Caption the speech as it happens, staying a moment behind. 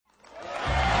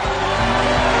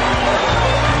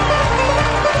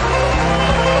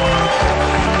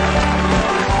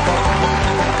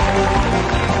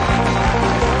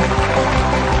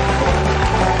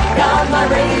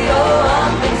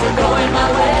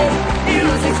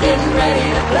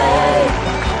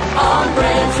on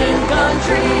Branson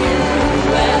Country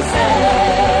USA.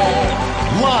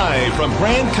 Live from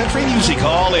Grand Country Music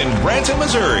Hall in Branson,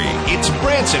 Missouri, it's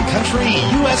Branson Country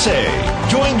USA.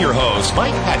 Join your hosts,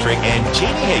 Mike Patrick and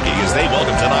Jamie Hagee, as they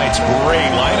welcome tonight's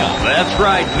great lineup. That's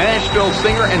right, Nashville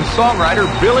singer and songwriter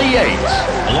Billy Yates.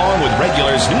 Along with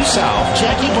regulars New South,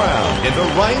 Jackie Brown, and the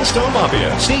Rhinestone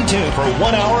Mafia. Stay tuned for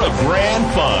 1 hour of grand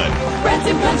fun.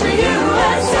 Branson Country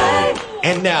USA.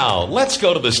 And now, let's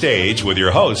go to the stage with your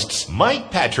hosts,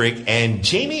 Mike Patrick and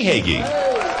Jamie Hagee.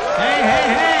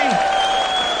 Hey.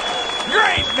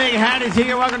 Great big howdy to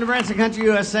you. Welcome to Branson Country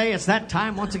USA. It's that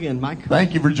time once again, Mike.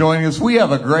 Thank you for joining us. We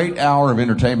have a great hour of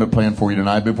entertainment planned for you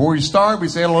tonight. Before we start, we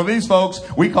say hello to these folks.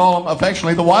 We call them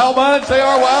affectionately the Wild Bunch. They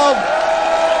are wild.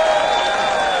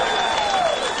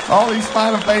 All these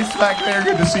smiling faces back there.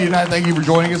 Good to see you tonight. Thank you for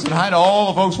joining us. And hi to all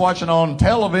the folks watching on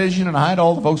television. And hi to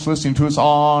all the folks listening to us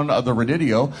on the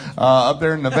radio up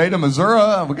there in Nevada,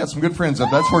 Missouri. We got some good friends up.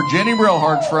 That's where Jenny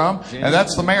Brillhart's from. And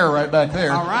that's the mayor right back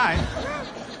there. All right.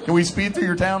 Can we speed through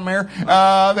your town, Mayor?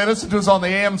 They listen to us on the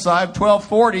AM side,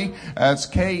 1240. That's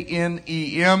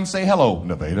KNEM. Say hello,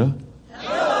 Nevada.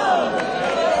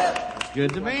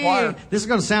 Good to me. This is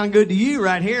going to sound good to you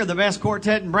right here. The best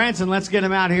quartet in Branson. Let's get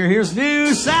them out here. Here's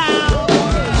New Sound.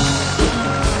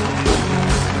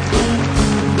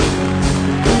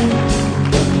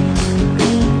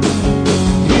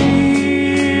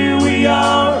 Here we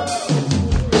are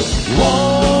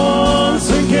once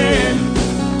again,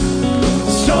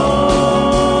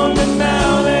 stronger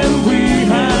now than we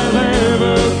have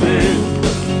ever been.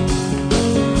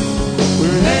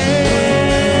 We're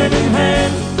hand in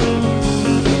hand,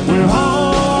 we're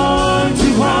heart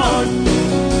to heart.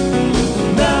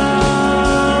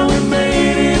 Now we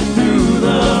made it through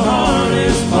the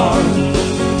hardest part.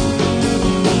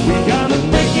 We gotta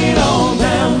break it all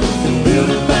down and build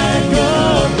it back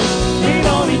up. Lean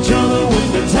on each other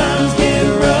when the times get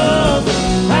rough.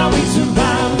 How we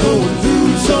survive going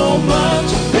through so much.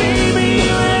 Baby,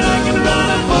 you and I can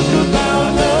write a book about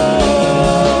love.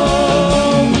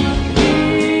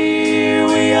 Here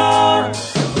we are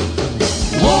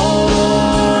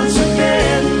once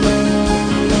again,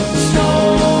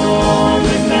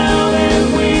 stronger now than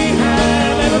we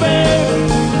have ever been.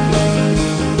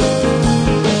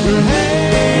 We're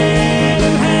hand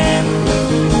in hand,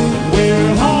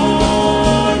 we're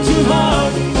heart to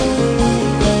heart.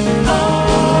 Oh,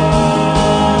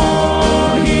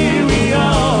 here we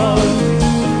are.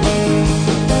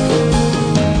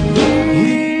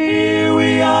 Here we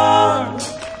are.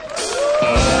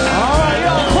 All right,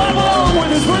 y'all, clap along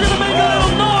with us. We're gonna make a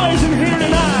little noise in here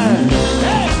tonight.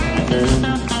 Hey,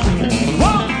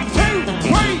 1, 2,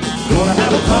 3. Gonna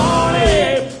have a party.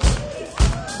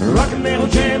 Rock and roll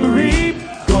jamboree.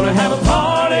 Gonna have a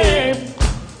party.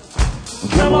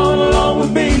 Come on along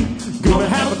with me. Gonna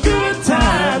have a good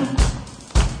time.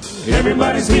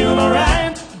 Everybody's feeling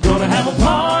alright. Gonna have a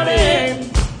party.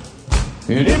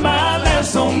 And it might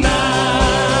last all night.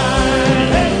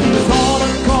 Hey, I thought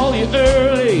I'd call you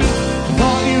early.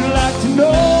 Thought you'd like to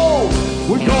know.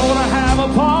 We're gonna have a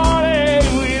party.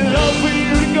 We'd love for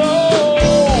you to go.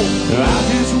 I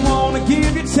just wanna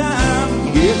give you time.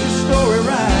 Get your story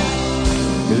right.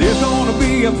 There's gonna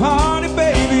be a party,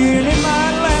 baby, and it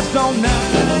might last all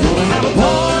night. Gonna have a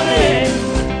party.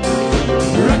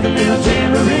 Recommend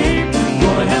jamboree.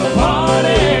 Gonna have a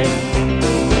party.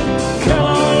 Come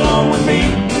on along with me.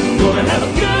 Gonna have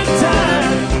a good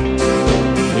time.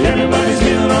 Everybody's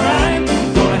feeling alright.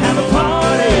 Gonna have a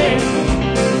party.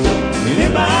 And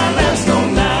it might last all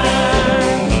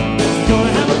night.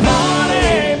 Gonna have a party.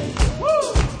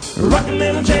 Rockin'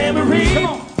 little jamboree.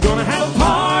 Gonna have a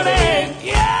party.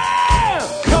 Yeah!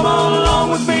 Come on along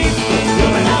with me.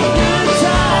 Gonna have a good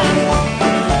time.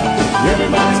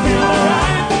 Everybody's feeling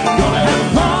alright. Gonna have a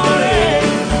party.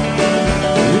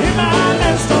 It might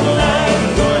last all night.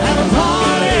 Gonna have a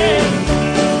party.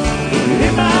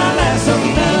 It might last all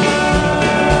night.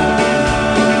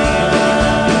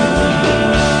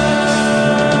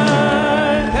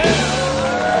 Hey.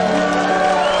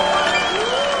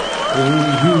 Oh,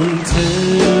 you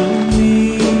tell me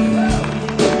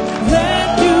that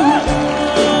you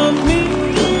love me.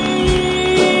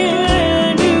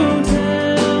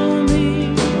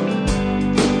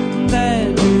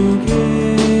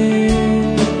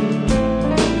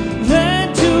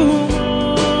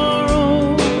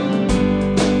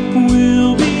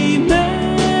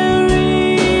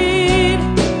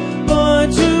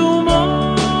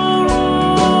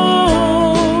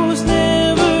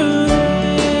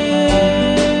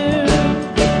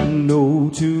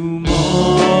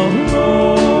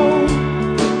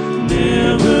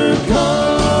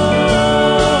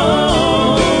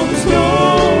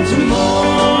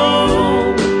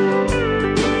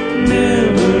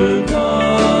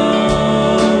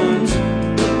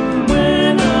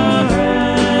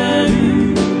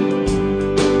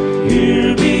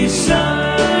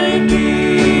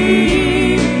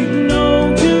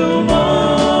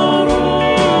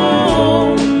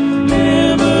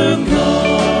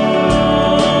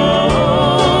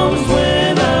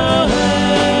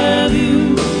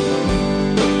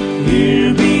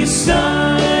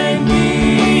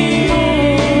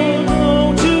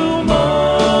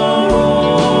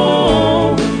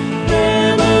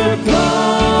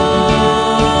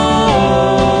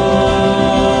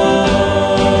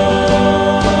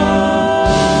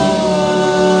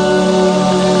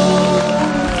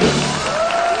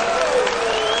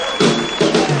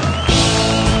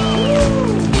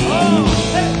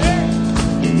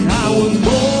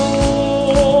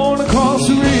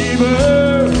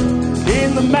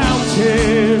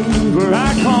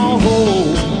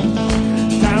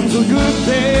 stood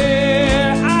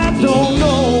there, I don't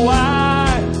know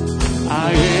why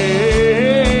I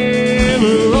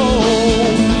ever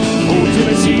roam. Oh,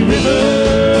 Tennessee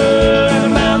River and the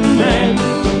mountain man,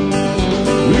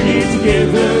 we get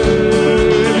together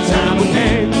every time we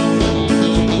can.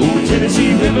 Oh,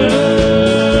 Tennessee River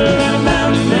and the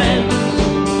mountain man,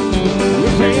 we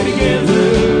play together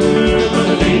by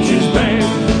the nature's band.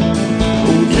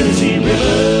 Oh, Tennessee River.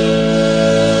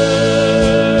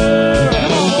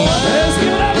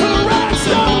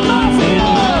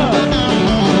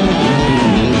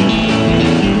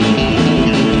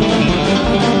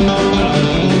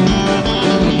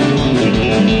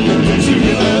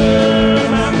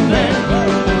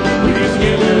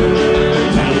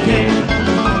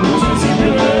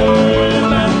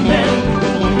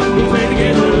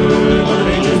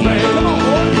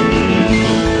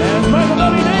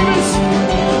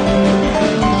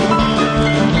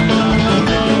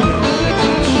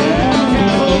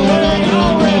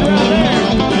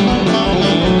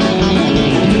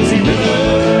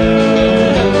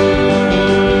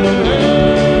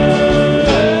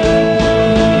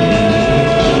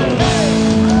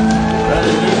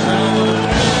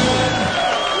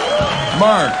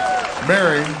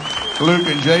 Luke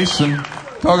and Jason,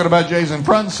 talking about Jason.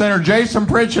 Front and center, Jason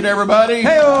Pritchett, everybody.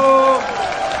 Hey-o!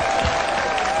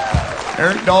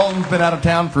 Eric Dalton's been out of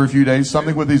town for a few days,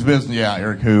 something with his business. Yeah,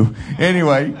 Eric who?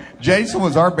 Anyway, Jason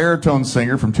was our baritone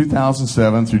singer from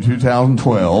 2007 through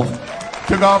 2012.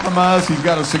 Took off from us. He's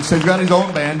got his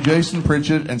own band, Jason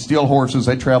Pritchett and Steel Horses.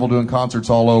 They travel doing concerts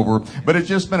all over. But it's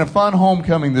just been a fun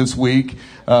homecoming this week,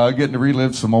 getting to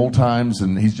relive some old times,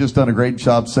 and he's just done a great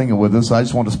job singing with us. I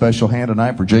just want a special hand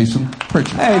tonight for Jason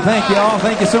Pritchett. Hey, thank you all.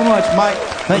 Thank you so much, Mike.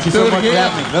 Thank you so much for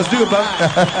having me. Let's do it,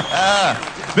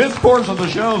 bud. This portion of the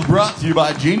show is brought to you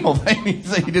by Gene Mulvaney.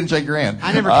 He didn't shake your hand.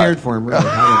 I never cared for him, really.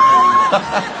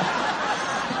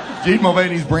 Gene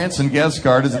Mulvaney's Branson guest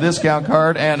card is a discount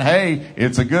card, and hey,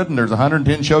 it's a good one. There's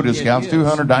 110 show discounts,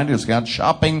 290 discounts,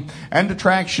 shopping, and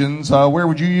attractions. Where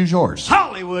would you use yours?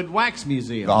 Hollywood Wax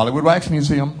Museum. The Hollywood Wax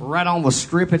Museum. Right on the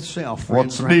strip itself.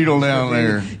 What's the deal down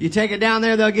there? You take it down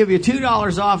there, they'll give you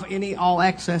 $2 off any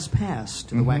all-access pass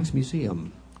to the Wax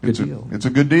Museum. Good deal. It's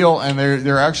a good deal, and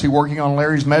they're actually working on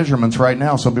Larry's measurements right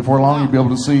now, so before long you'll be able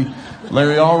to see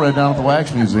Larry Allred down at the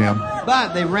Wax Museum.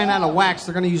 But they ran out of wax.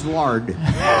 They're going to use lard.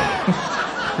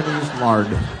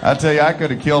 I tell you, I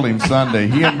could have killed him Sunday.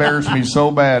 He embarrassed me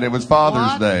so bad. It was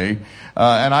Father's Day,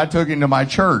 and I took him to my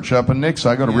church up in Nichols.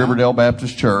 I go to Riverdale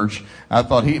Baptist Church. I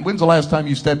thought, when's the last time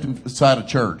you stepped inside a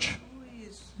church?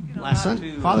 Last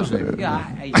Sunday, Father's Day.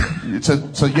 It's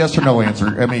a yes or no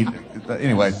answer. I mean,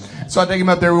 anyway. So I take him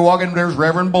up there. We walk in. There's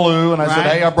Reverend Blue, and I said,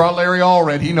 "Hey, I brought Larry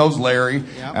Allred. He knows Larry."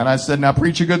 Yep. And I said, "Now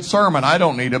preach a good sermon. I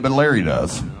don't need it, but Larry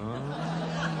does."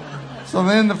 So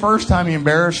then the first time he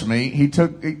embarrassed me, he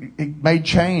made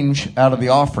change out of the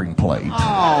offering plate.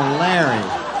 Oh, Larry.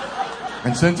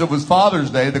 And since it was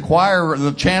Father's Day,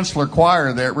 the Chancellor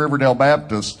Choir there at Riverdale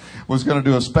Baptist was going to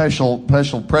do a special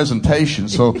presentation.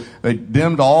 So they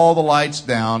dimmed all the lights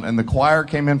down, and the choir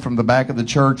came in from the back of the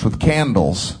church with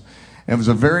candles. It was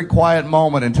a very quiet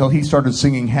moment until he started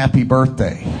singing Happy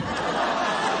Birthday.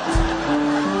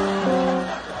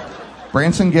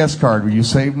 Branson guest card where you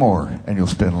save more and you'll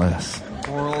spend less.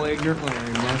 Poor old ignorant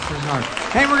Larry, bless his heart.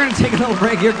 Hey, we're going to take a little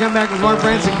break here. Come back with more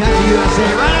Branson Country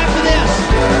USA right after this.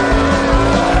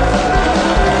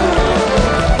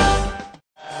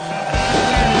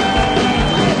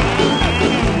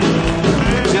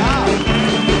 Good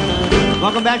job.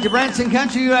 Welcome back to Branson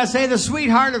Country USA. The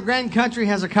sweetheart of Grand Country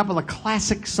has a couple of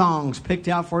classic songs picked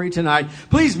out for you tonight.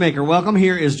 Please make her welcome.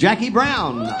 Here is Jackie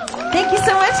Brown. Thank you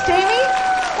so much, Jamie.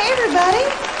 Hey, everybody.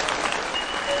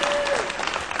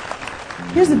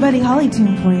 Here's a Buddy Holly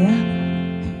tune for you.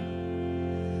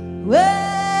 Well,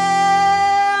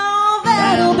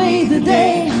 that'll be the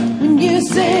day when you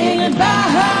say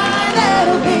goodbye.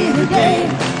 That'll be the day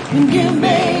when you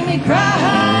make me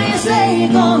cry. You say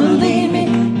you're gonna leave me.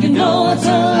 You know it's a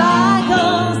lie,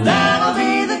 'cause that'll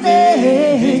be the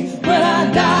day when I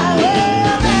die.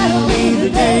 Well, that'll be the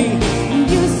day when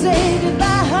you say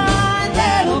goodbye.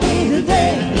 That'll be the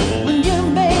day when you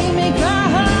make me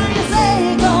cry. You say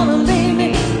you're gonna leave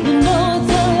me. You know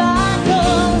it's a lie,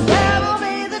 'cause that'll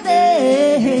be the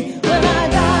day when I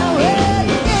die. Well,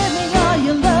 you give me all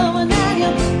your loving and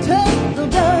your total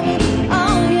loving,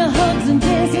 all your hugs and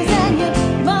kisses and your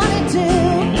money too.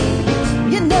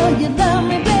 You know you love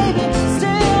me, baby.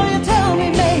 Still you tell me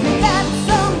maybe that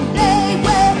someday,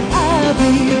 well, I'll be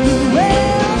you.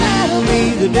 Well, that'll be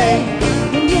the day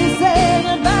when you say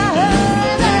goodbye.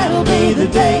 That'll be the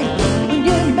day when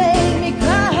you make me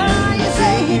cry. You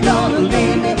say you're gonna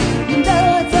leave me. You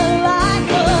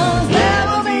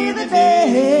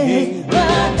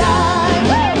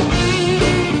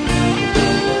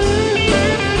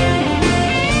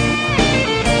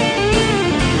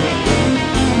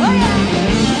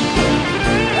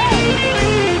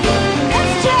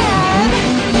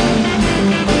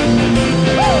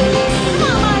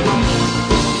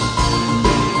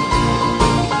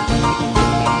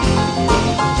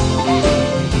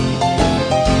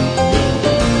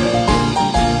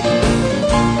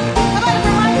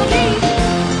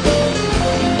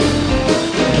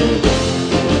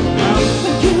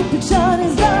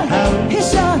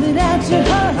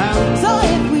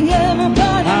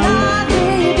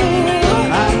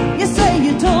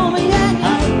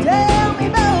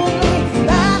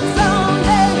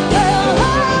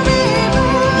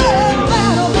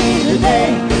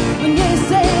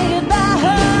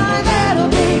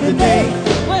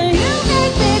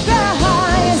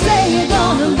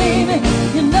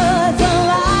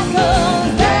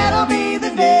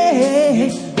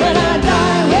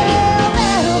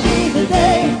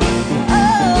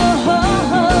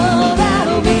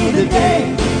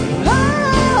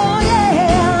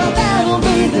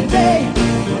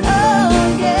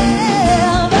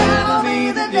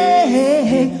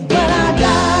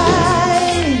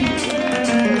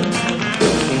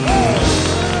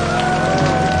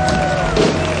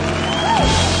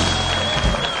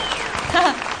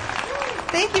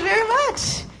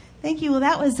you. Well,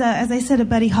 that was, as I said, a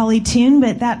Buddy Holly tune,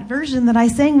 but that version that I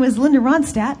sang was Linda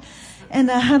Ronstadt.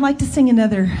 And I'd like to sing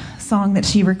another song that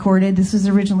she recorded. This was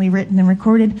originally written and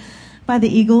recorded by the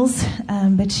Eagles,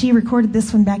 but she recorded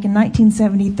this one back in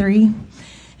 1973.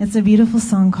 It's a beautiful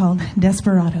song called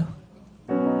Desperado.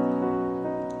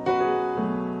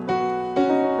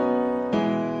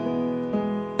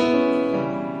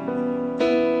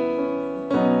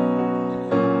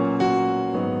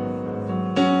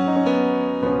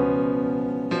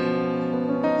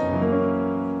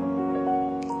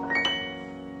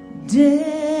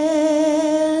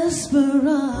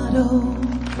 Desperado,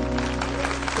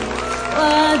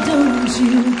 why don't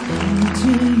you come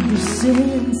to your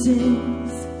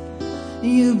senses?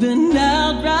 You've been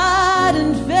out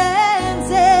riding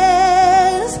fences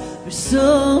for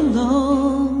so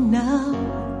long now.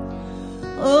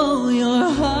 Oh, you're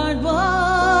hard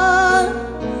won,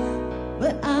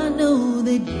 but I know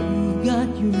that you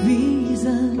got your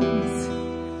reasons.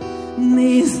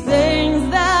 These things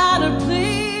that are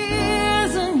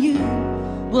pleasing you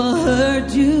will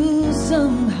hurt you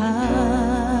somehow.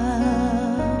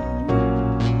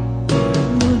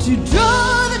 Won't you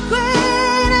draw the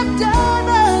queen of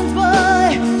diamonds,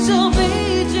 boy? She'll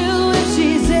beat you if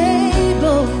she's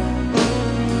able.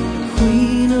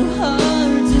 Queen of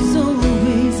hearts is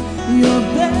always your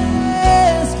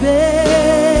best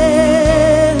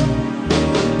bet.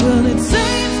 Well, it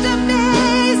seems to me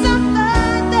some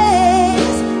fine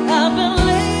days have been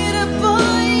laid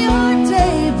upon your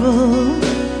table.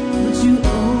 You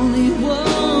only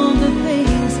want the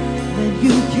things that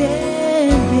you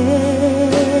can't get.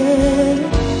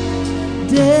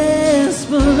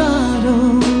 Desperado,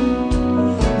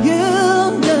 you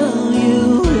know you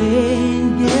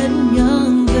ain't getting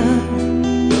younger.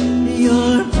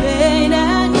 Your pain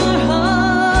and your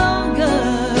hunger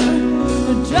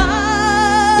are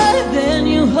driving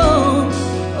you home.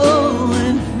 Oh,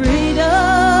 and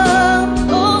freedom,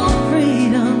 oh,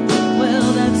 freedom, well,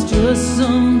 that's just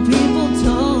some people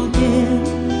talking.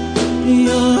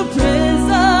 Your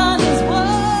prison is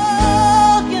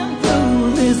walking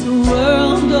through this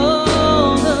world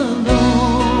all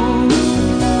alone.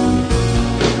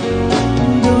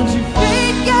 Don't your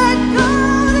feet get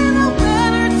cold in the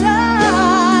winter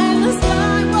time? The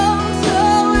sky won't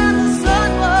snow and the sun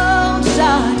won't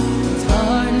shine. It's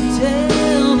hard to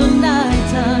tell the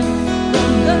nighttime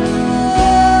from the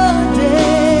day.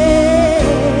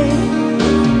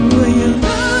 When you're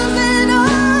losing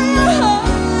all your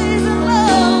highs and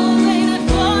lows, ain't it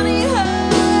funny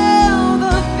how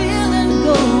the feeling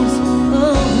goes away?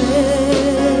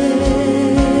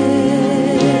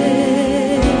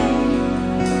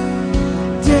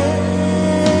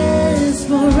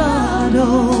 Desperado,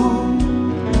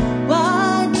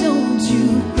 why don't you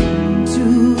come to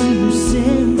your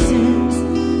senses?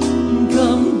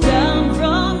 Come down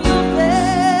from your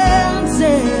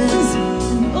fences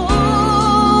and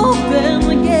open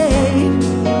the gate.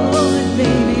 Oh, it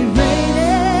may be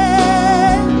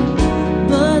raining,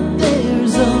 but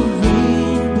there's a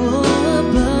rainbow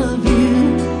above you.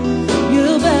 You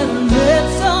better let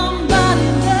somebody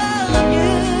love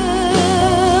you.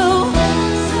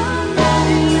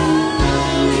 Somebody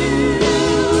love you.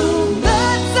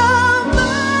 Let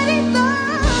somebody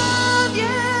love you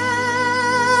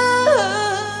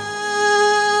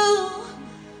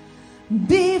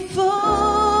before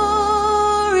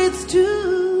it's too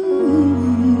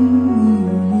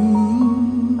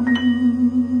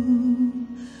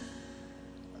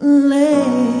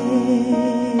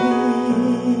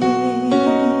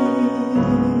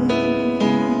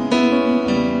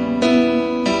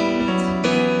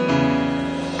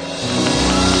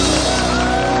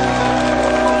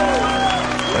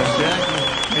That's Jackie.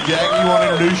 Hey, Jackie, you want to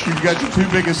introduce you? You've got your two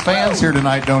biggest fans here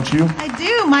tonight, don't you? I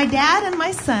do. My dad and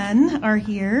my son are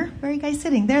here. Where are you guys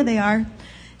sitting? There they are.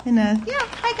 And yeah,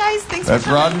 hi guys. Thanks That's for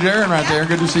coming. Rod and Jaron right there.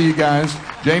 Good to see you guys.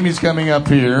 Jamie's coming up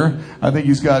here. I think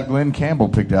he's got Glenn Campbell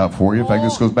picked out for you. In fact,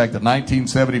 this goes back to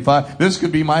 1975. This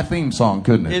could be my theme song,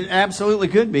 couldn't it? It absolutely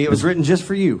could be. It was written just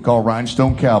for you. Called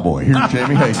Rhinestone Cowboy. Here's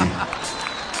Jamie Hagee.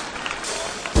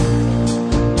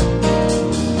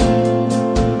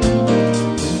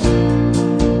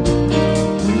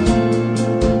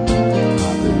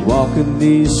 Walking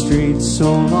these streets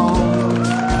so long,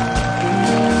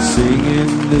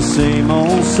 singing the same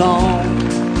old song.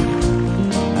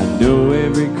 I know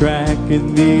every crack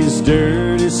in these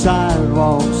dirty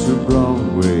sidewalks of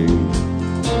Broadway,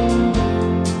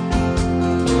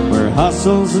 where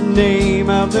hustle's the name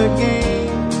of the game,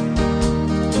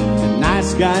 and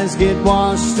nice guys get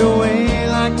washed away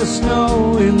like the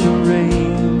snow in the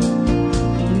rain.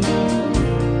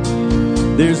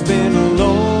 There's been a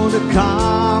load of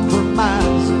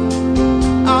compromising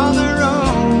on the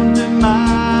road to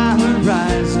my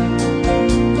horizon.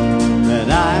 That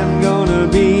I'm gonna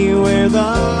be where the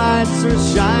lights are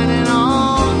shining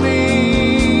on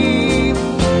me,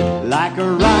 like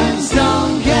a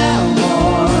rhinestone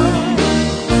cowboy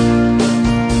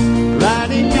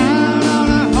riding out on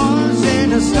a horse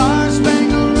in a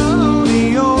star-spangled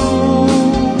rodeo,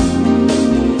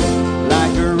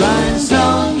 like a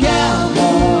rhinestone cowboy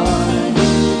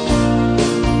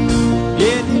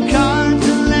getting cards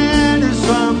and letters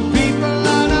from people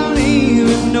I don't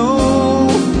even know,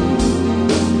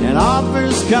 and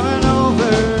offers coming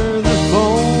over the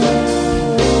phone.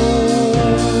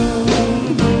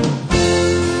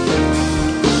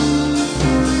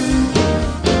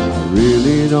 I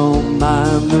really don't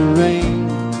mind the rain.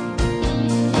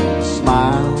 A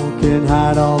smile can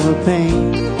hide all the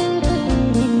pain,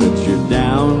 but you're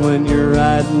down when you're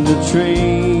riding the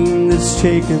train that's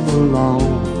taking the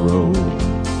long road.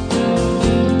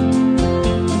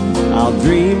 I'll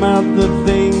dream up the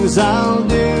things I'll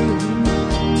do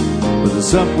with a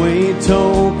subway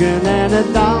token and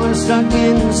 $1 stuck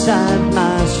inside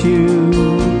my shoe.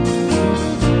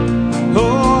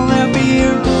 Oh, there'll be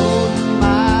a road to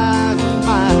my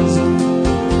horizon,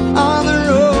 on the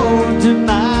road to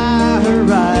my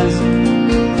horizon,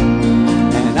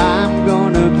 and I'm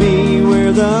gonna be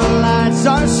where the lights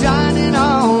are shining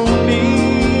on me,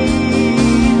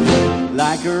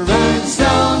 like a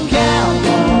rhinestone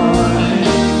cowboy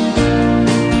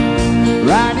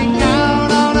riding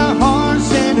out on a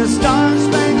horse in a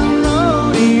star-spangled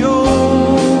rodeo,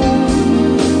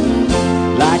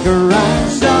 like a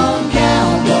rhinestone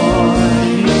cowboy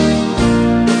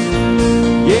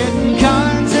getting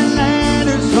cards and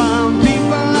letters from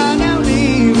people I don't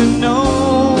even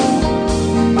know,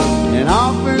 and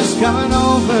offers coming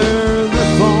over the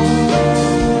phone,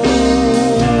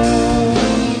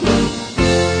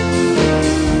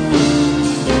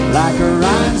 like a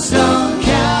rhinestone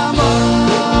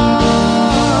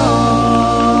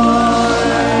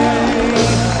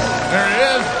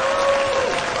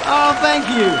Thank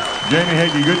you. Jamie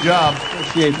Hagee, good job.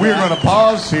 We're going to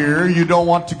pause here. You don't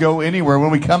want to go anywhere.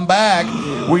 When we come back,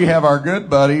 we have our good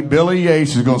buddy, Billy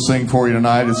Yates, who's going to sing for you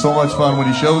tonight. It's so much fun when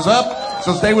he shows up.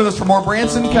 So stay with us for more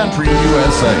Branson Country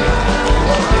USA.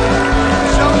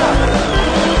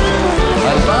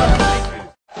 That's fun.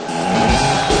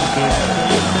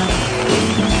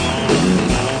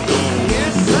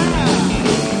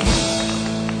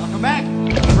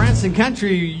 Branson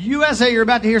Country USA. You're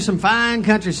about to hear some fine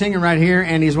country singing right here,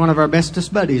 and he's one of our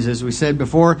bestest buddies, as we said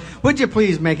before. Would you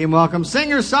please make him welcome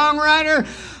singer-songwriter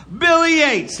Billy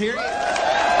Yates. Here he is.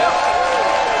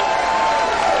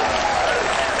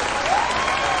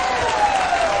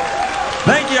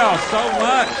 Thank y'all so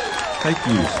much. Thank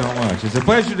you so much. It's a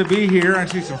pleasure to be here. I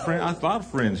see some friends, a lot of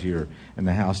friends here in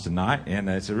the house tonight, and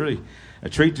it's a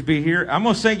treat to be here. I'm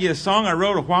going to sing you a song I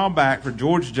wrote a while back for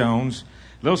George Jones.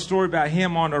 A little story about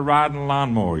him on a riding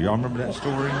lawnmower. Y'all remember that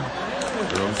story?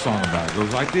 I wrote a song about it. It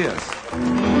goes like this.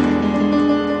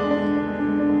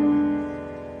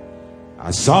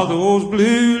 I saw those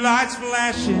blue lights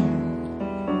flashing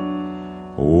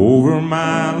over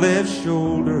my left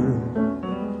shoulder.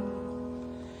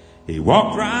 He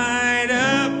walked right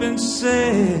up and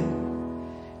said,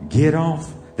 "Get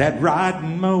off that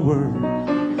riding mower."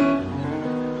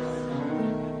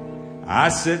 I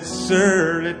said,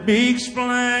 "Sir, let me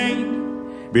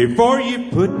explain before you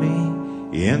put me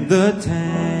in the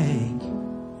tank."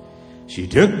 She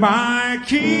took my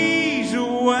keys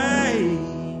away,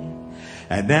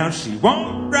 and now she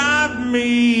won't drive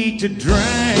me to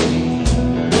drink.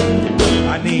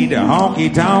 I need a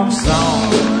honky-tonk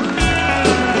song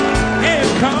and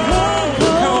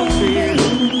cold beer,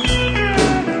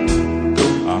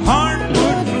 a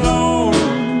hardwood floor,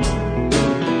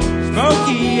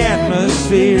 smoky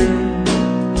atmosphere,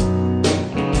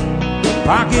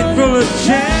 pocket full of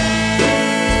change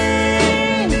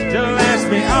to last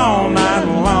me all night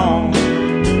long.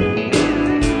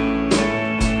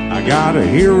 I gotta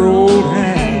hear old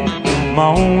Hank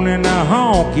moaning a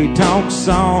honky-tonk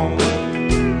song.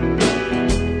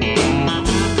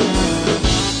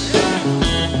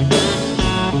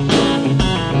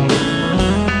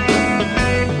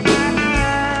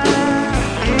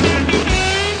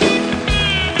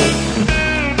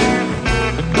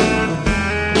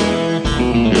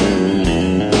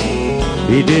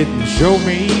 He didn't show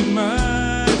me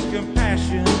much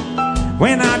compassion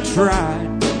when I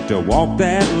tried to walk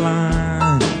that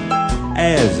line.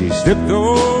 As he slipped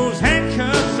those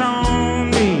handcuffs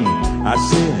on me, I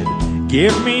said,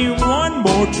 "Give me one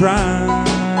more try."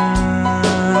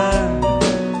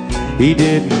 He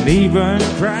didn't even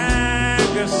crack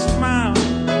a smile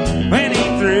when he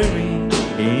threw me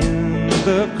in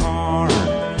the car.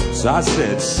 So I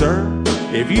said, sir,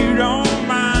 if you don't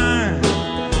mind,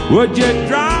 would you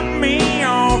drop me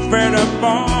off at a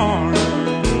bar?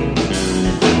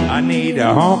 I need a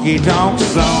honky-tonk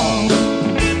song,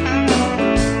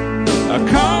 a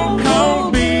cold,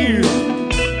 cold beer,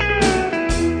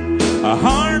 a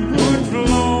hardwood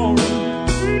floor,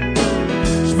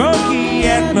 smoky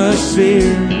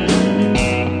atmosphere,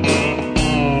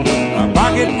 a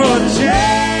pocket full of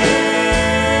change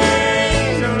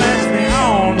to last me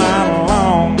all night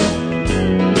long.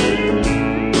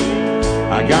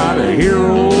 I got a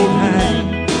hero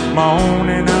hang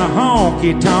moaning a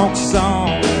honky-tonk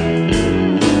song.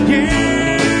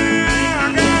 Yeah,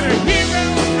 I got a hero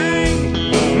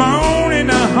hang moaning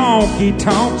a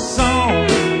honky-tonk song.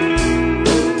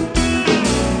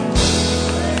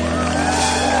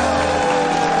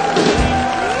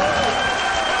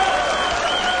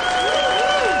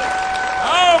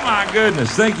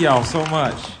 Goodness, thank y'all so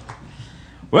much.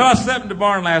 Well, I slept in the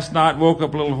barn last night, woke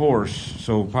up a little hoarse,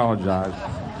 so apologize.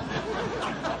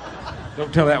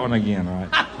 Don't tell that one again, all right?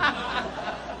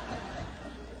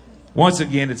 Once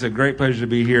again, it's a great pleasure to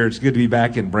be here. It's good to be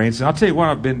back in Branson. I'll tell you what,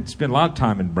 I've spent a lot of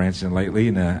time in Branson lately,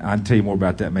 and I'll tell you more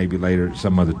about that maybe later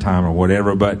some other time or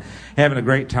whatever, but having a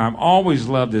great time. Always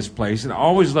loved this place, and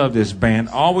always loved this band,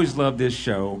 always loved this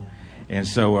show. And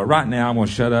so right now I'm going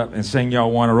to shut up and sing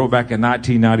y'all one I wrote back in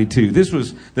 1992. This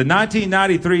was the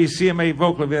 1993 CMA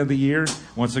Vocal Event of the Year.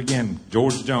 Once again,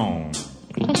 George Jones.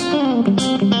 I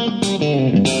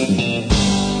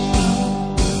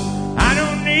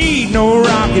don't need no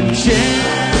rocking chair.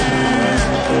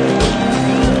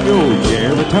 George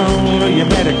ever told you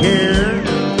Medicare?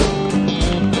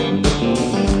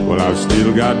 Well, I've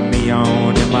still got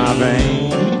neon in my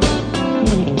vein.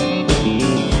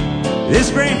 This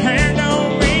gray hair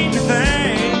don't mean a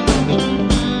thing.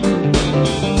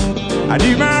 I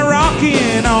do my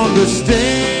rocking on the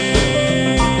stage.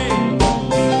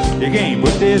 You can't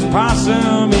put this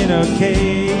possum in a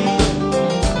cage.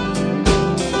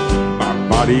 My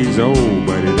body's old,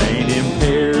 but it ain't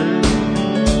impaired.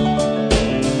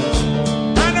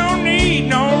 I don't need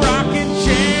no rocking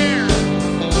chair.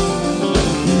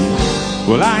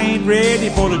 Well, I ain't ready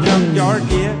for the junkyard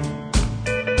yet.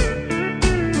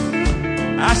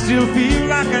 I still feel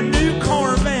like a new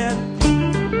Corvette.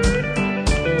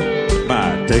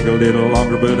 Might take a little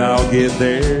longer, but I'll get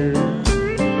there.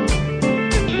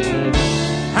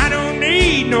 I don't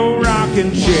need no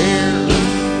rocking chair.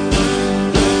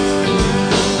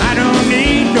 I don't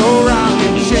need no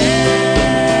rocking chair.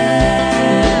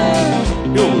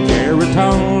 Your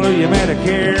Geritol or your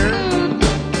Medicare.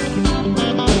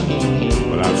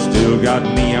 Well, I've still got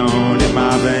neon in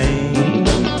my veins.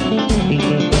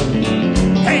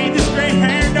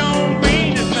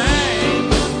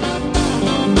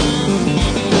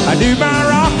 I do my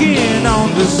rocking on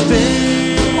the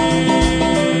stage.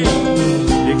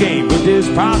 You can't put this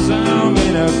possum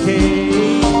in a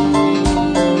cage.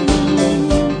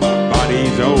 My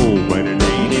body's old, but it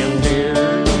ain't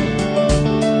impaired.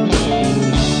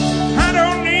 I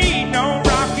don't need no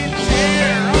rocking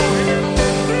chair.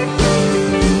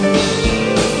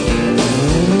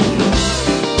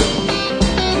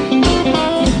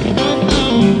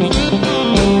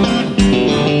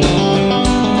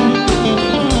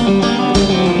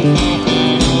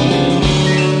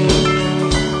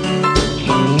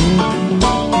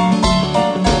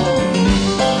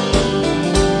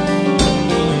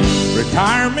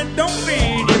 Retirement don't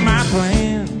fit in my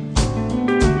plan.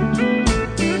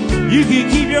 You can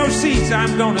keep your seats,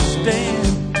 I'm gonna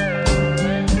stand.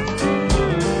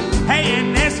 Hey,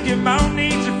 an Eskimo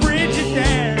needs a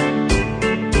Frigidaire.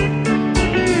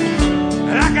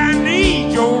 Like I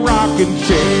need your rocking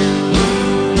chair.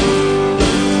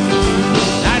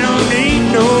 I don't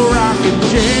need no rocking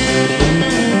chair.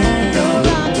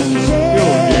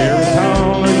 Your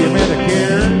Geritol or your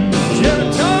Medicare.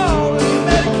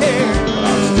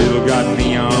 Got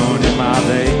neon in my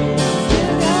veins.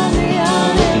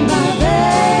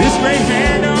 This gray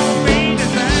hair don't mean a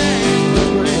thing.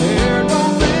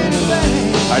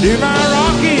 I do my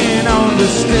rocking on the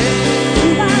stage.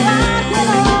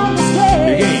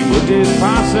 You can't put this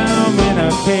possum in a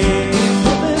cage.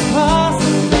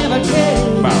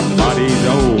 My body's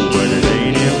old, but it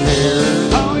ain't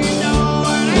impaired. Oh, you know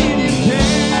it ain't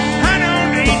impaired. I don't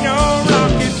need no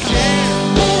rocking chair.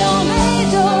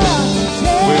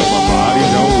 Well, my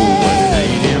body's old, but it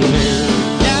ain't impaired.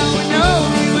 Now I know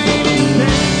you ain't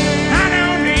impaired. I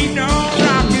don't need no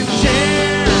rocking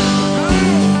chair.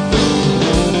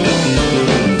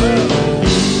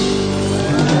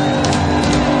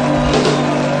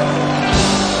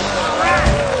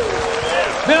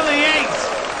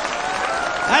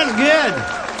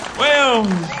 Well,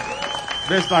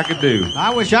 best I could do.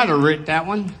 I wish I'd have written that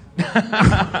one.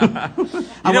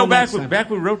 You know, back when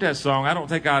we wrote that song, I don't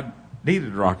think I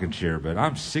needed a rocking chair, but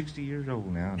I'm 60 years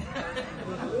old now.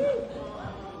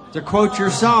 To quote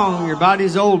your song, your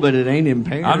body's old, but it ain't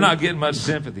impaired. I'm not getting much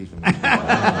sympathy from you.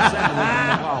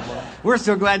 We're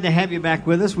so glad to have you back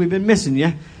with us. We've been missing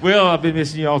you. Well, I've been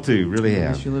missing you all too. Really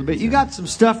have. Miss you a little bit. You got some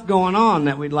stuff going on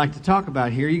that we'd like to talk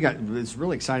about here. It's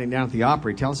really exciting down at the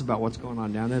Opry. Tell us about what's going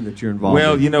on down there that you're involved in.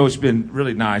 Well, you know, it's been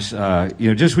really nice.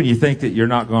 Just when you think that you're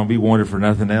not going to be wanted for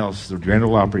nothing else, the Grand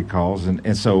Ole Opry calls,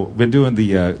 and so been doing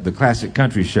the classic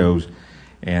country shows.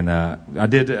 And I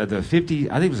did the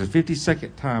 50. I think it was the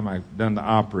 52nd time I've done the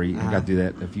Opry, and got to do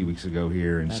that a few weeks ago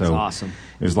here. And That's so awesome.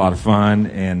 It was a lot of fun,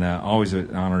 and always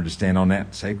an honor to stand on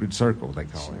that sacred circle, they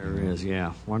call it. Sure is,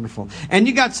 yeah, wonderful. And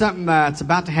you got something that's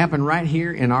about to happen right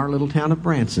here in our little town of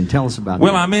Branson. Tell us about it.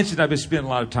 Well, I mentioned I've been spending a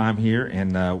lot of time here,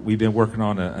 and we've been working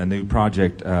on a new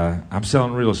project. I'm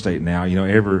selling real estate now. You know,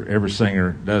 every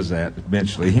singer does that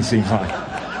eventually. He seems like.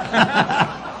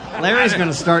 Larry's going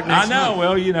to start next month. I know.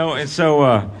 Well, you know, and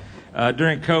so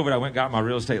during COVID, I went and got my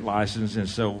real estate license, and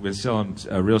so we've been selling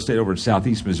real estate over in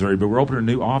Southeast Missouri. But we're opening a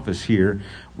new office here.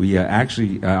 We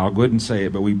actually, I'll go ahead and say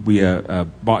it, but we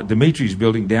bought Dimitri's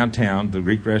building downtown, the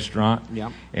Greek restaurant.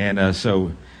 Yeah. And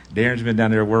so Darren's been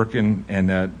down there working,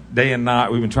 and day and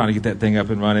night we've been trying to get that thing up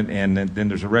and running. And then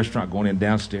there's a restaurant going in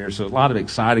downstairs. So a lot of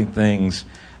exciting things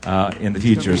in the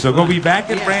future. So going to be back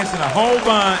in Branson a whole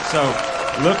bunch. So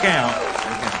look out.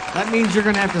 That means you're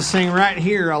going to have to sing right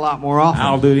here a lot more often.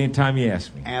 I'll do it anytime you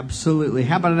ask me. Absolutely.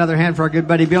 How about another hand for our good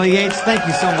buddy Billy Yates? Thank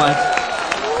you so much.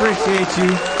 Appreciate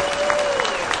you.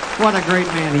 What a great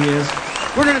man he is.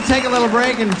 We're going to take a little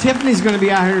break, and Tiffany's going to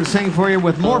be out here to sing for you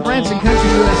with more Branson Country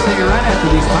USA right after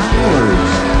these final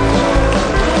words.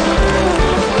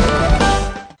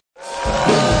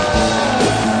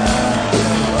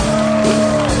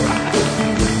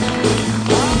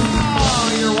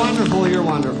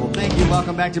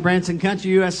 Welcome back to Branson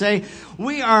Country USA.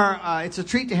 We are, it's a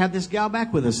treat to have this gal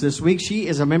back with us this week. She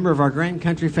is a member of our Grand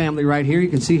Country family right here. You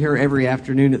can see her every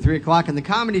afternoon at 3 o'clock in the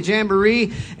Comedy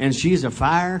Jamboree, and she's a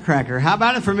firecracker. How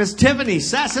about it for Miss Tiffany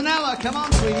Sassanella? Come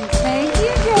on, sweetie. Thank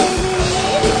you, Jamie.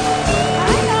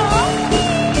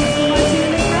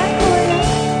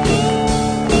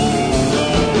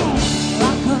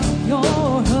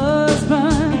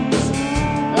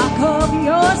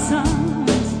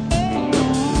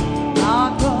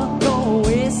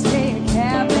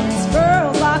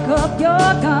 Your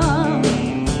gun.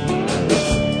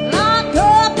 Lock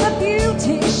up the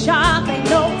beauty shop. Ain't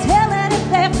no telling if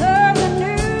they've heard the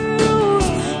news.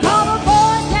 Call the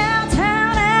boys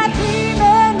downtown at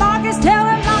Freeman Marcus. Tell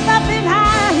them lock up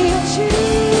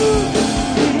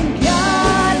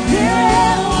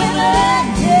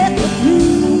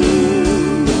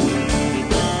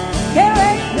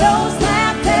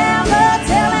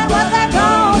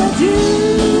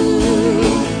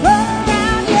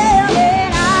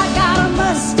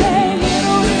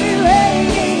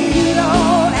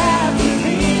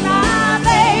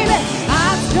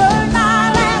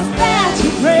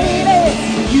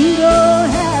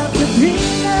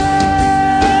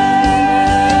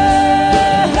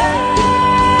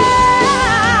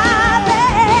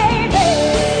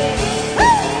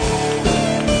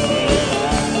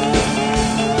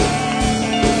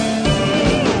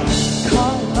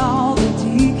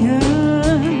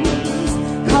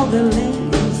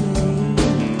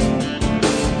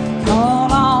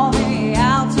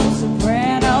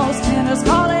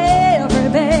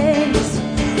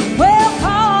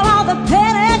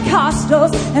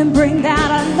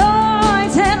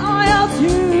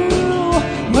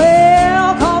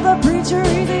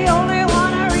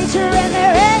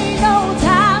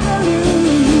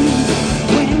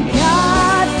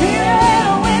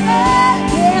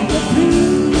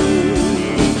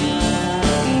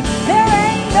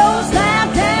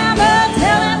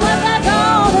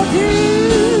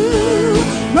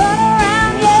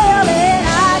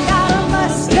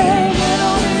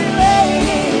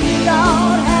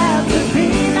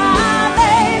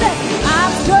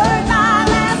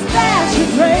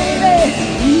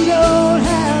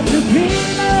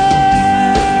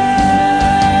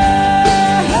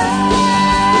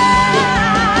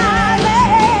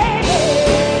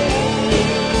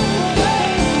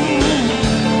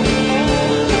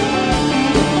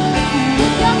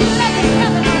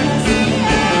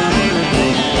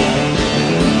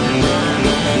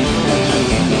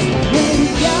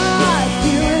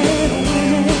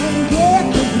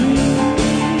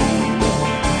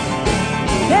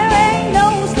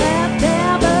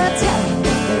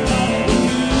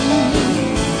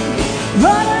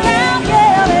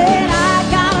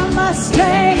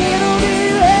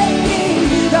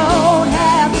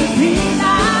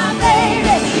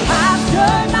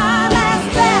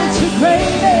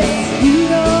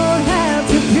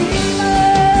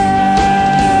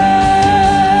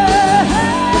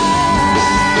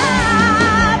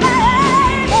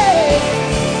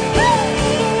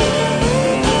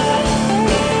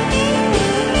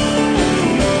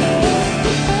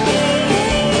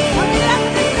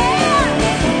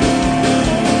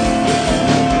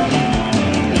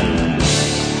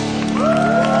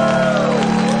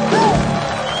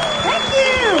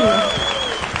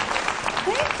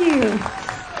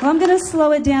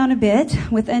slow it down a bit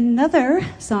with another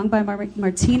song by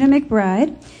Martina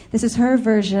McBride. This is her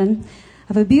version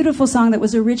of a beautiful song that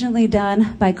was originally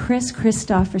done by Chris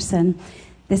Christopherson.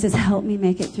 This is Help Me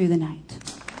Make It Through the Night.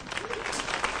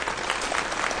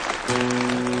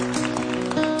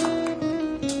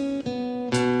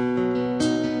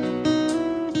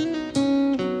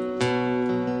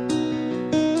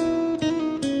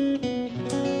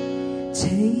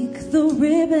 Take the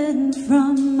ribbon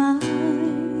from my hair,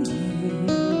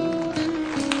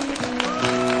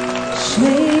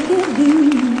 shake it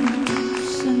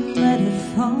loose and let it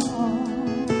fall.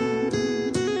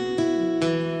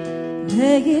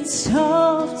 Make it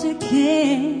soft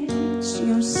against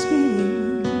your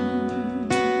skin,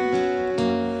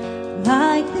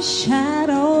 like the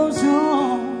shadows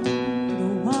on the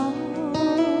wall.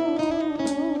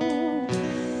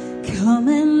 Come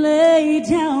and lay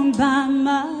down by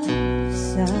my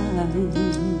side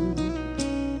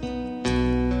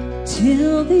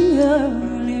till the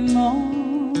early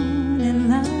morning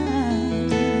light.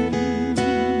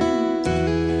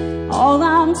 All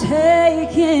I'm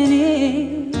taking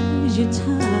is your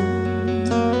time.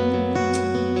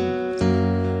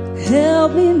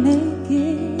 Help me make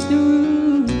it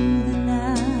through the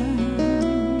night.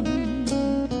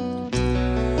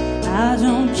 I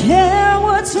don't care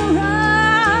what's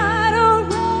right or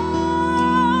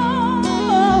wrong,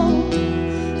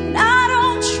 and I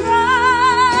don't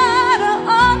try to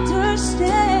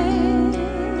understand.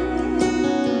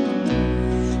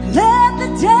 Let the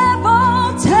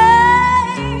devil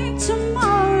take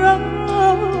tomorrow.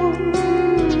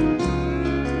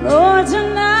 Lord,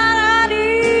 tonight I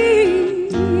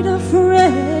need a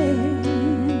friend.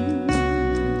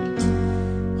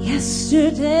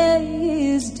 Yesterday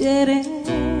is dead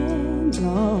and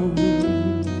gone,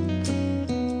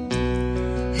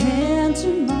 and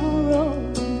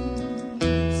tomorrow's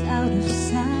out of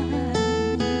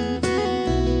sight.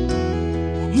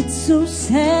 And it's so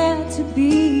sad to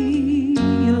be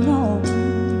alone.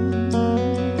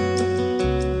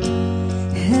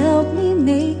 Help me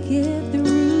make it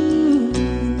through the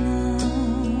night.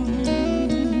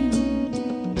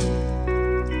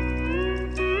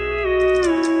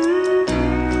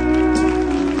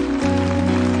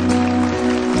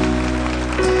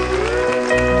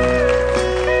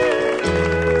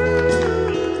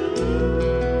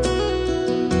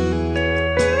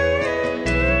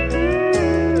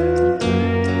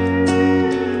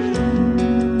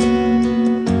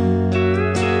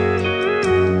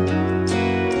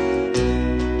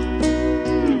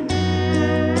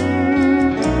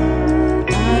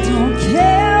 I don't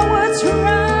care what's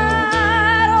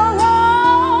right or wrong,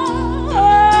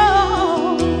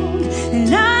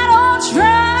 and I don't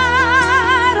try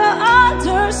to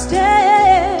understand.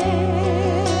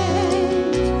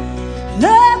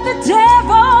 Let the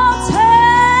devil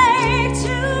take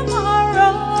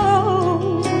tomorrow.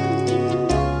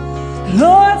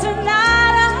 Lord,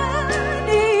 tonight I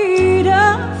need a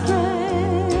friend.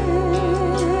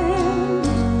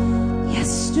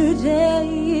 Yesterday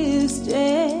is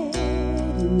dead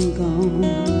and gone,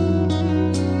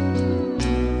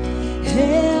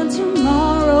 and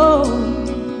tomorrow's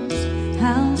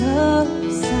out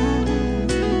of sight.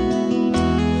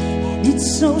 And it's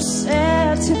so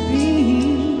sad to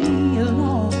be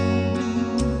alone.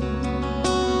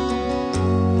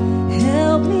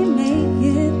 Help me make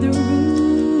it through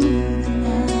the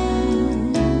night.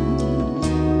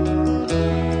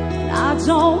 And I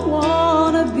don't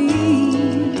wanna be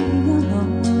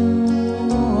alone.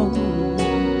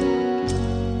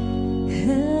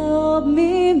 Help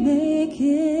me make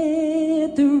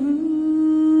it through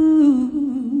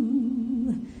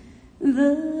the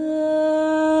night.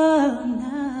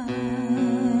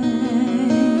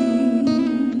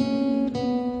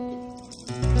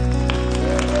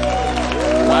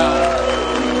 Wow.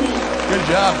 Good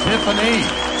job, Tiffany.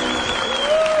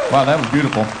 Wow, that was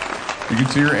beautiful. You can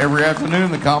see her every afternoon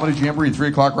in the Comedy Jamboree, 3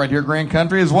 o'clock right here, Grand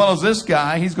Country, as well as this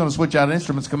guy. He's going to switch out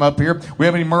instruments, come up here. We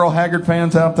have any Merle Haggard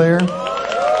fans out there?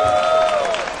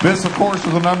 This, of course,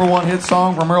 was the #1 hit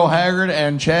song from Merle Haggard,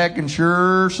 and Chad can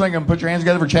sure sing them. Put your hands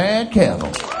together for Chad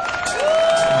Kettle.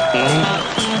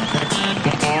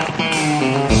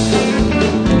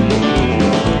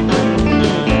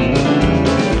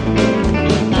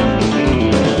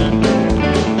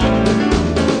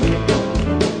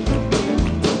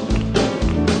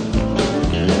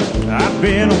 I've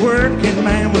been a working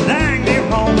man, but dang near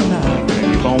home and I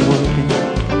keep on working.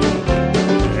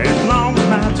 As long as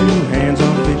my 2 hands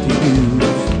are fit to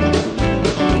use.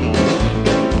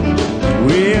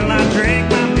 Well, I drink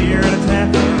my beer at a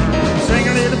tavern, sing a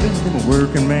little bit of a word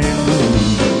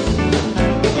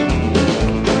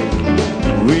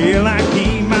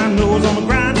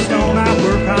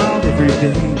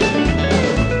day.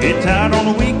 Get tired on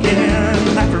the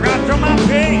weekend. After I throw my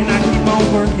pain, I keep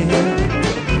on working.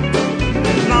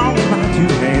 As long as my two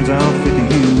hands are fit to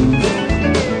use.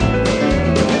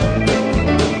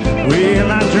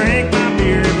 Well, I drink my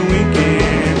beer every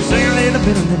weekend. Sing a little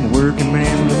bit of them working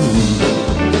man blues.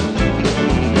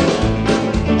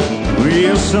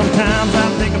 Well, sometimes I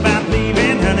think about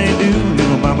leaving, honey-do,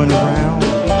 little bobbing around.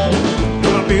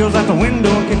 Throw my bills out the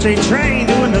window and catch a train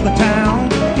to another town.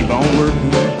 Keep on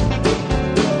working.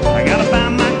 I gotta buy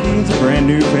my kids a brand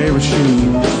new pair of shoes.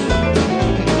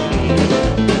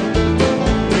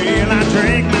 Well, I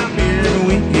drink my beer every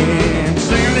weekend.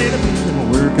 Sing a little bit of my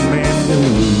working man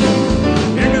blues.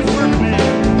 Here goes working man.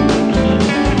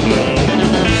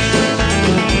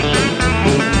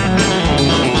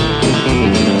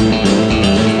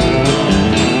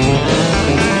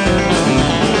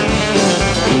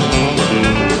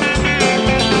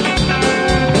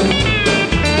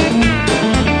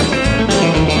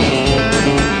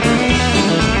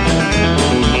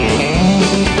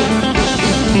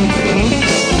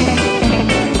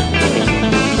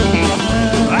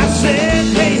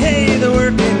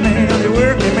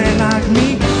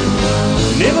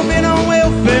 Never been on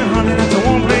welfare, honey, that's the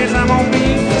one place I'm gonna be.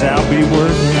 'Cause I'll be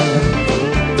working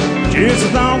just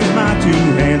as long as my two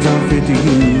hands are fit to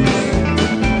use.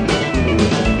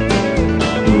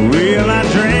 Well, I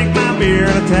drink my beer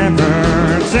in a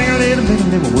tavern, sing a little bit of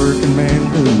little working man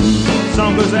blues.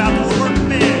 Song goes out to the working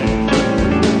man.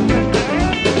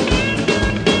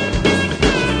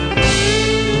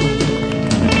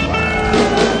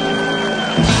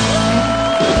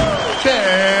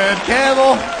 Ted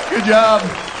Campbell, good job.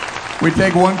 We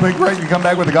take one quick break and come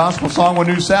back with a gospel song with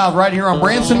New South right here on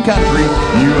Branson Country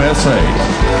USA.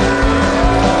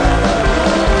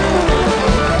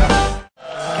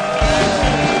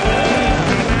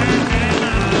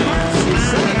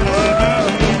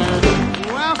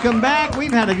 Welcome back.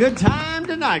 We've had a good time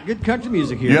tonight. Good country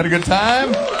music here. You had a good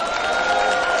time?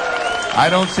 I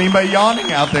don't see anybody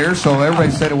yawning out there, so everybody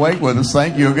stayed awake with us.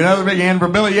 Thank you. Another big hand for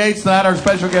Billy Yates tonight, our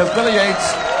special guest, Billy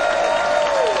Yates.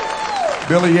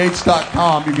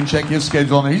 BillyYates.com. You can check his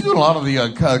schedule on there. He's doing a lot of the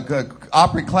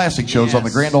Opry classic shows on the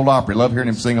Grand Ole Opry. Love hearing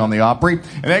him sing on the Opry.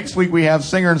 And next week we have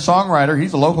singer and songwriter.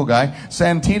 He's a local guy.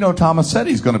 Santino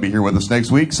Tomasetti's going to be here with us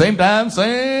next week. Same time,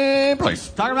 same place.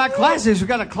 Talking about classics, we've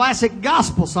got a classic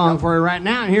gospel song for you right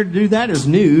now. And here to do that is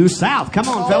New South. Come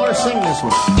on, fellas, sing this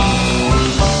one.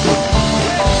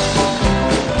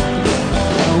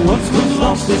 Once was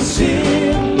lost in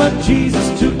sin, but Jesus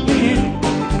took me in.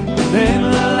 Then a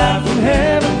light from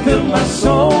heaven filled my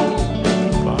soul.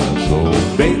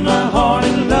 Bathed my heart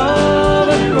in love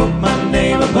and he wrote my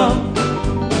name above.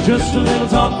 Just a little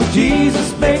talk with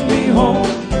Jesus made me whole.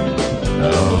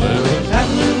 Have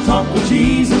a little talk with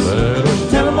Jesus.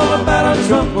 Tell him all about our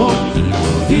trouble.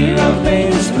 Hear our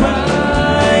faces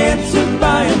cry. Answer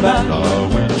by and by.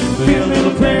 Feel a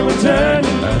little prayer return.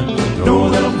 Know a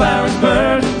little fire is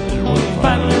burn.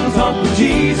 Find a little talk with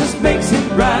Jesus makes it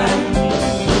right.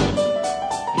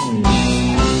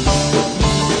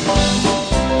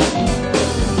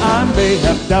 I may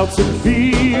have doubts and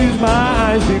fears, my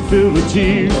eyes be filled with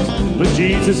tears, but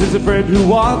Jesus is a friend who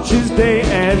watches day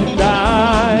and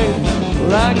night.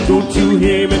 Well, I go to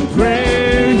him in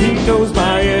prayer, he knows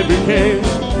my every care.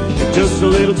 Just a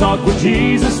little talk with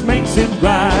Jesus makes it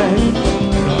right.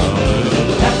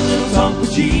 Have a little talk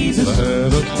with Jesus,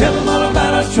 tell him all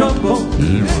about our trouble.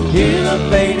 Hear our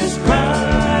faintest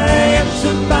cry,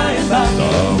 answer by and by.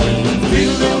 Feel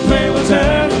a little prayer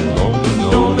return,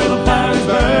 know a little fire is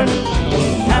burn.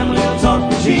 Have a little talk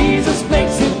with Jesus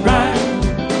makes it right.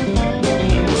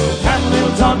 Have a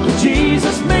little talk with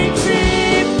Jesus makes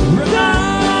it right.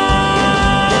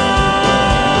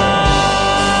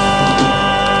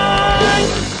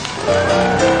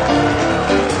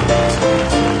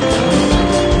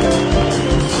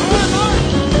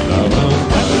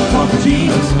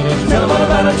 Jesus, tell him all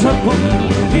about our trouble.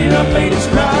 Hear our faintest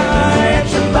cry,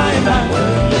 answer by and by.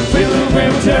 Feel a little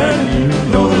prayer return,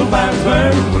 know a little fire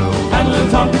burn. Have a little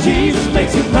talk with Jesus,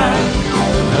 makes it right.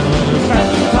 Have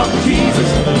a little talk with Jesus,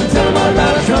 tell him all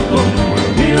about our trouble.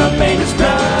 Hear our faintest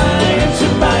cry, answer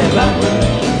by and by.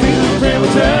 Feel a little prayer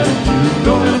return,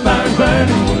 know a little fire burn.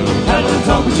 Have a little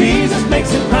talk with Jesus,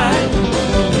 makes it right.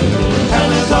 Have a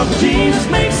little talk with Jesus,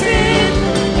 makes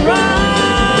it right.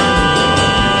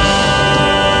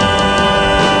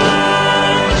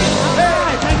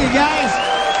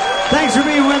 Thanks for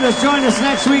being with us. Join us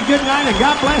next week. Good night and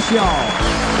God bless y'all.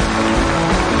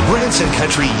 Branson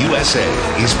Country USA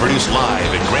is produced live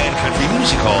at Grand Country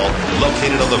Music Hall,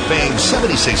 located on the famed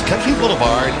 76 Country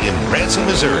Boulevard in Branson,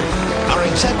 Missouri. Our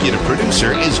executive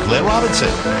producer is Glenn Robinson.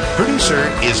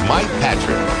 Producer is Mike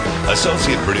Patrick.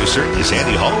 Associate producer is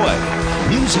Andy Holloway.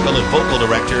 Musical and vocal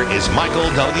director is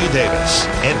Michael W. Davis.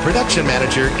 And production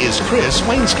manager is Chris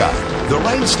Wainscott. The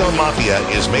Rhinestone Mafia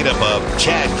is made up of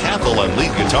Chad Cathell on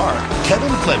lead guitar,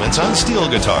 Kevin Clements on steel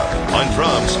guitar, on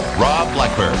drums, Rob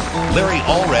Blackburn, Larry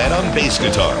Allred on bass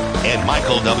guitar, and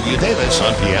Michael W. Davis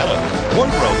on piano.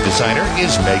 Wardrobe designer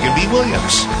is Megan B.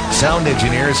 Williams. Sound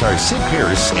engineers are Sid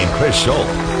Pierce and Chris Scholl.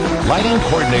 Lighting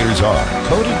coordinators are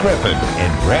Cody Griffin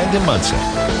and Brandon Munson.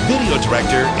 Video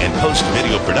director and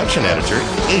post-video production editor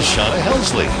is Shauna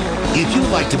Helmsley. If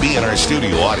you'd like to be in our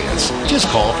studio audience, just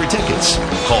call for tickets.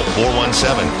 Call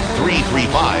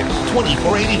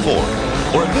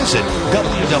 417-335-2484 or visit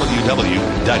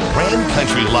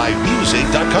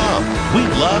www.grandcountrylivemusic.com.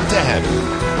 We'd love to have you.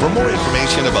 For more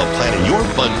information about planning your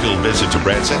fun-filled visit to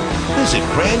Branson, visit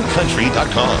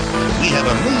grandcountry.com. We have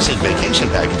amazing vacation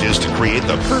packages to create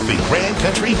the perfect Grand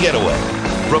Country getaway.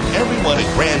 From everyone at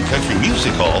Grand Country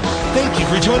Music Hall, thank you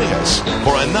for joining us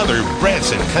for another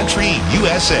Branson Country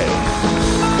USA.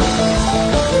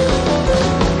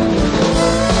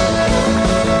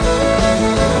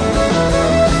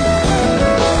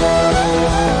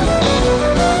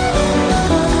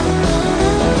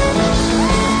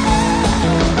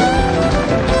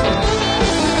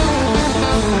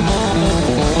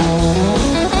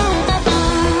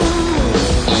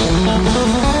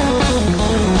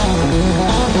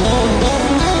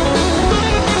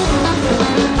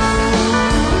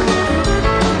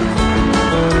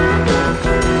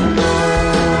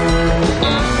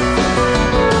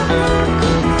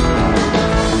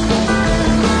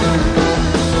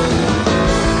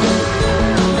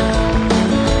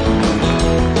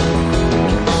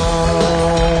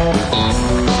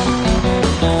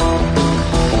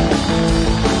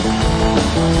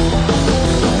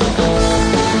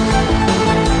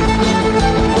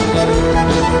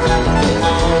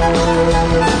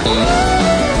 Yeah.